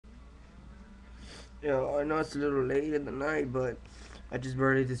Yeah, I know it's a little late in the night, but I just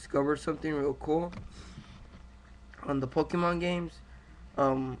barely discovered something real cool on the Pokemon games.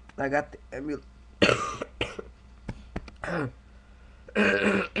 I got the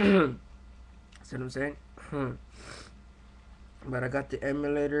See what I'm saying? But I got the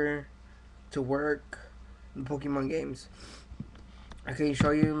emulator to work in Pokemon games. I can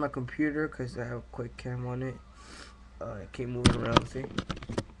show you my computer because I have quick cam on it. I can't move it around. See,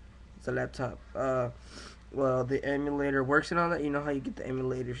 it's a laptop. Well, the emulator works and all that. You know how you get the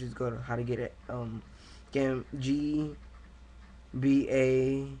emulator? Just go to how to get it. Game GBA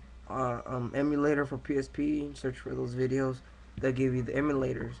emulator for PSP. Search for those videos that give you the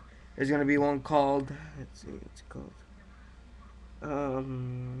emulators. There's gonna be one called. Let's see, what's it called?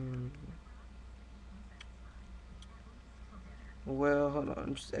 Um. Well, hold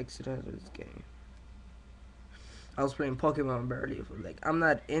on. Just exit out of this game. I was playing Pokemon barely. Like I'm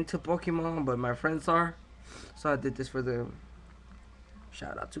not into Pokemon, but my friends are. So I did this for them.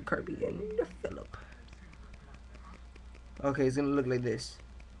 Shout out to Kirby and Philip. Okay, it's gonna look like this.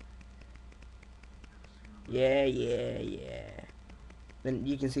 Yeah, yeah, yeah. Then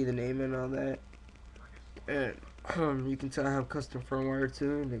you can see the name and all that. And you can tell I have custom firmware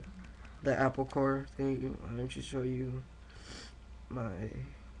too. The Apple Core thing. Let me just show you my.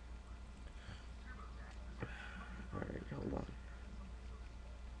 Alright, hold on.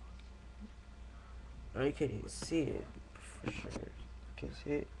 Oh, you can't even see it for sure. You can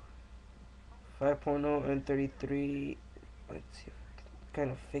see it. 5.0 and 33. Let's see if I can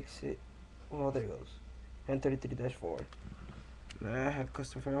kind of fix it. Oh, there it goes. And 33-4. I have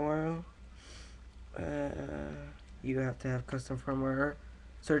custom firmware. Uh, you have to have custom firmware.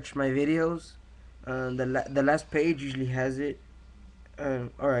 Search my videos. The last page usually has it. All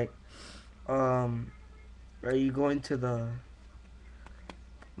right. Are you going to the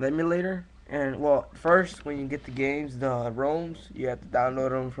emulator? And well, first when you get the games, the ROMs, you have to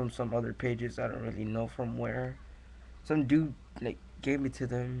download them from some other pages. I don't really know from where. Some dude like gave it to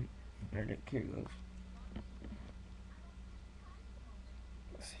them. Here it goes.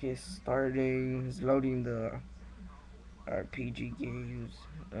 He's starting. He's loading the RPG games.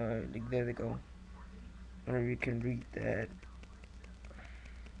 There they go. Whenever you can read that.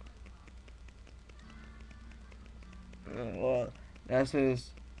 Well, that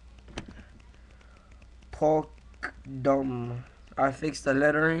says Pokemon. I fixed the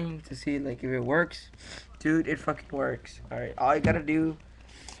lettering to see like if it works. Dude, it fucking works. Alright, all you gotta do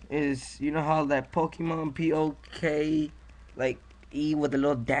is you know how that Pokemon POK like E with a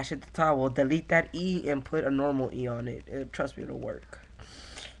little dash at the top. Well, delete that E and put a normal E on it. Trust me, it'll work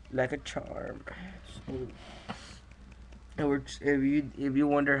like a charm. So, it works. If you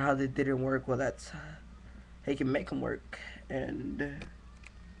wonder how they didn't work, well, that's how you can make them work. And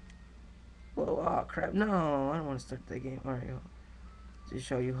well, oh crap! No, I don't want to start that game. All right, to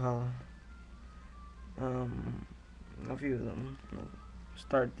show you how um a few of them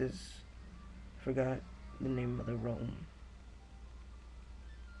start this. Forgot the name of the room.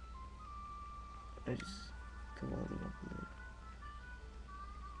 I just come all the way up a little.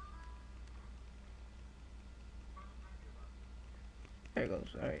 There it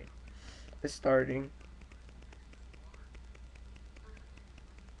goes. All right, it's starting.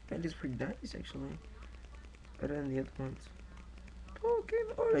 That is pretty nice actually. Better than the other ones. Okay,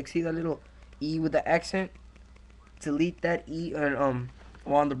 like see that little E with the accent? Delete that E and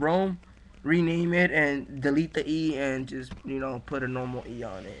on the Rome, rename it and delete the E and just put a normal E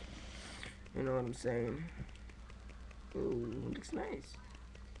on it. You know what I'm saying? Ooh, looks nice.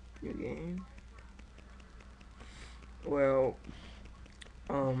 New game. Well,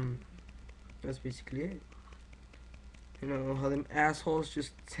 um, that's basically it. You know how them assholes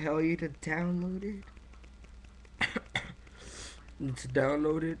just tell you to download it, to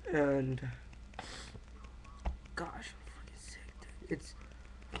download it, and gosh, I'm fucking sick, dude. It's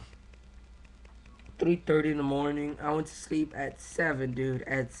 3:30 in the morning. I went to sleep at 7, dude.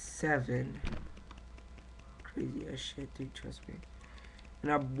 At 7. Crazy as shit, dude. Trust me.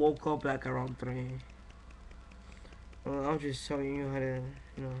 And I woke up like around 3. Well, I'm just showing you how to,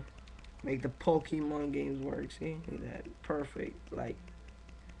 you know, make the Pokemon games work. See? Look at that. Perfect. Like,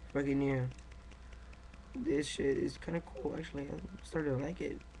 fucking yeah. This shit is kind of cool, actually. I'm starting to like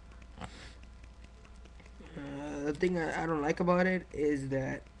it. The thing I don't like about it is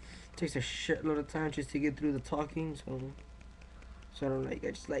that it takes a shitload of time just to get through the talking, so I don't like.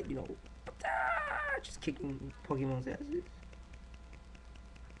 I just like, just kicking Pokemon's asses.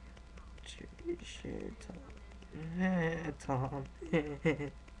 Shit, Tom.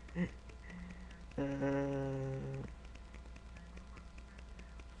 uh,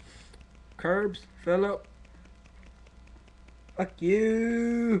 Curbs, Philip. Fuck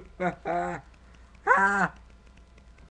you.